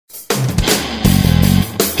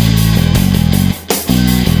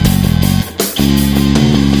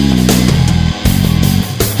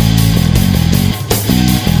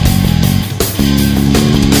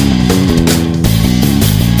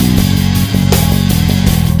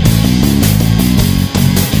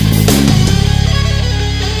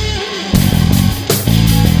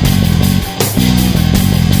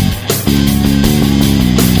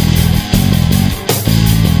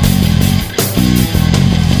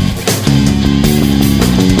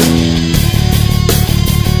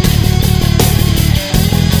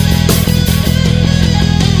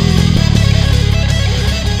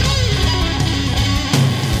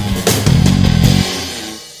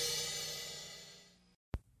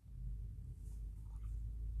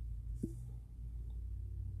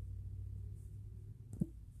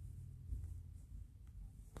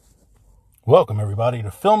Welcome, everybody,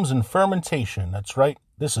 to Films and Fermentation. That's right,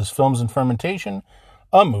 this is Films and Fermentation,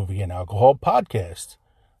 a movie and alcohol podcast.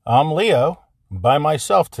 I'm Leo, by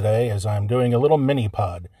myself today, as I'm doing a little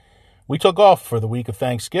mini-pod. We took off for the week of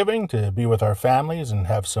Thanksgiving to be with our families and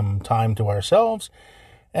have some time to ourselves,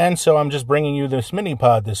 and so I'm just bringing you this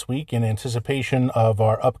mini-pod this week in anticipation of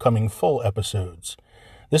our upcoming full episodes.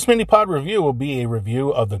 This mini-pod review will be a review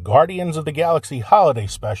of the Guardians of the Galaxy Holiday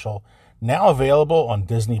Special, now available on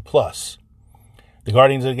Disney+. The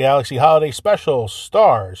Guardians of the Galaxy Holiday Special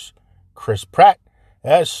stars Chris Pratt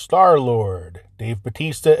as Star-Lord, Dave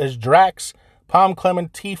Bautista as Drax, Pom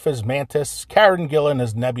Klementieff as Mantis, Karen Gillan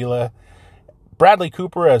as Nebula, Bradley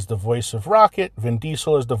Cooper as the voice of Rocket, Vin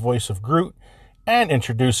Diesel as the voice of Groot, and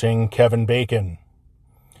introducing Kevin Bacon.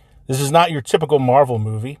 This is not your typical Marvel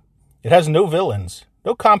movie. It has no villains,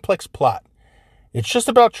 no complex plot. It's just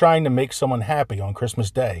about trying to make someone happy on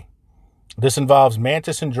Christmas Day. This involves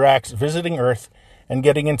Mantis and Drax visiting Earth and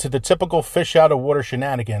getting into the typical fish-out-of-water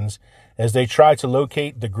shenanigans as they try to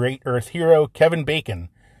locate the great Earth hero, Kevin Bacon,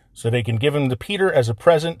 so they can give him to Peter as a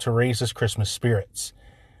present to raise his Christmas spirits.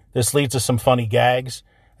 This leads to some funny gags,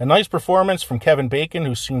 a nice performance from Kevin Bacon,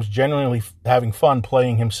 who seems genuinely having fun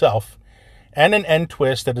playing himself, and an end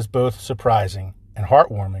twist that is both surprising and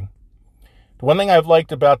heartwarming. The one thing I've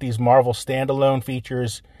liked about these Marvel standalone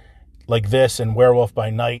features like this and Werewolf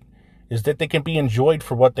by Night is that they can be enjoyed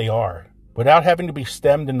for what they are, without having to be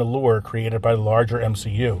stemmed in the lore created by the larger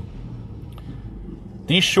MCU.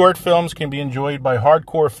 These short films can be enjoyed by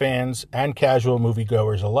hardcore fans and casual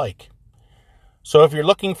moviegoers alike. So if you're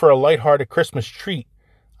looking for a lighthearted Christmas treat,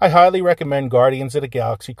 I highly recommend Guardians of the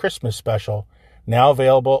Galaxy Christmas Special, now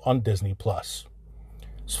available on Disney+. As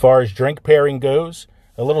far as drink pairing goes,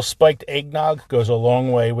 a little spiked eggnog goes a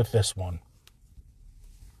long way with this one.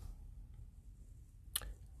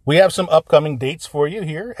 We have some upcoming dates for you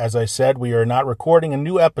here. As I said, we are not recording a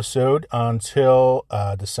new episode until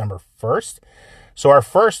December 1st. So our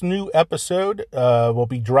first new episode will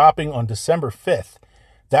be dropping on December 5th.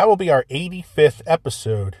 That will be our 85th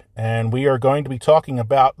episode, and we are going to be talking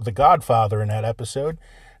about The Godfather in that episode,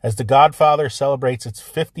 as The Godfather celebrates its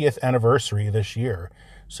 50th anniversary this year.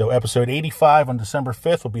 So episode 85 on December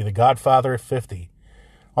 5th will be The Godfather at 50.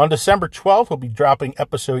 On December 12th, we'll be dropping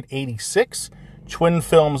episode 86, Twin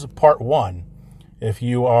Films Part 1. If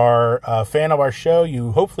you are a fan of our show,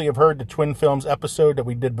 you hopefully have heard the Twin Films episode that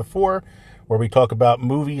we did before, where we talk about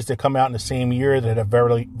movies that come out in the same year that have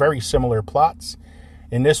very, very similar plots.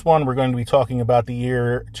 In this one, we're going to be talking about the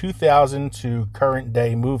year 2000 to current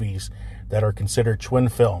day movies that are considered twin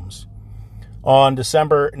films. On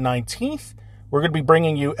December 19th, we're going to be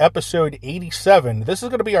bringing you episode 87. This is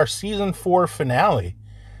going to be our season 4 finale.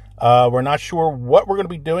 We're not sure what we're going to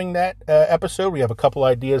be doing that episode. We have a couple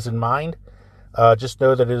ideas in mind. Just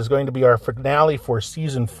know that it is going to be our finale for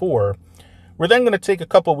season 4. We're then going to take a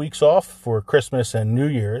couple weeks off for Christmas and New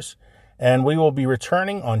Year's, and we will be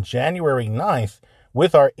returning on January 9th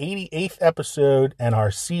with our 88th episode and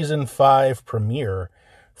our season 5 premiere.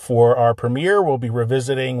 For our premiere, we'll be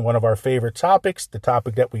revisiting one of our favorite topics, the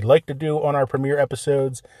topic that we like to do on our premiere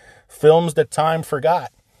episodes, films that time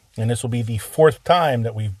forgot. And this will be the 4th time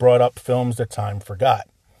that we've brought up films that time forgot.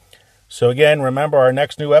 So again, remember our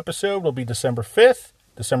next new episode will be December 5th,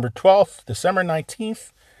 December 12th, December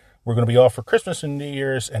 19th. We're going to be off for Christmas and New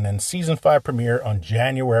Year's, and then season 5 premiere on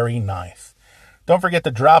January 9th. Don't forget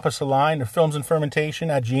to drop us a line to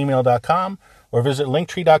filmsandfermentation@gmail.com or visit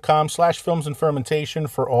linktree.com/filmsandfermentation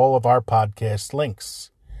for all of our podcast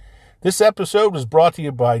links. This episode was brought to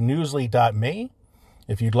you by Newsly.me.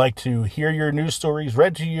 If you'd like to hear your news stories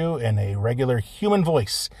read to you in a regular human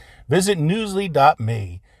voice, visit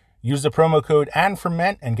Newsly.me. Use the promo code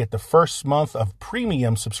ANDFERMENT and get the first month of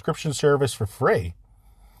premium subscription service for free.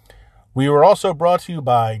 We were also brought to you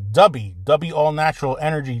by Dubby All Natural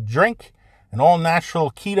Energy Drink, an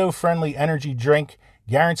all-natural keto-friendly energy drink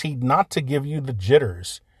guaranteed not to give you the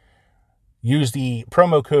jitters. Use the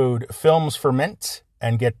promo code FILMSFERMENT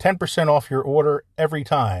and get 10% off your order every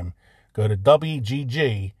time. Go to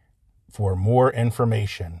WGG for more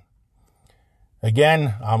information.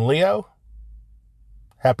 Again, I'm Leo.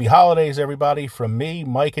 Happy holidays, everybody, from me,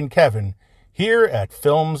 Mike, and Kevin, here at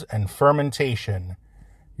Films and Fermentation,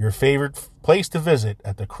 your favorite place to visit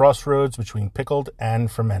at the crossroads between pickled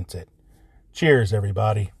and fermented. Cheers,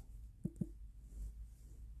 everybody.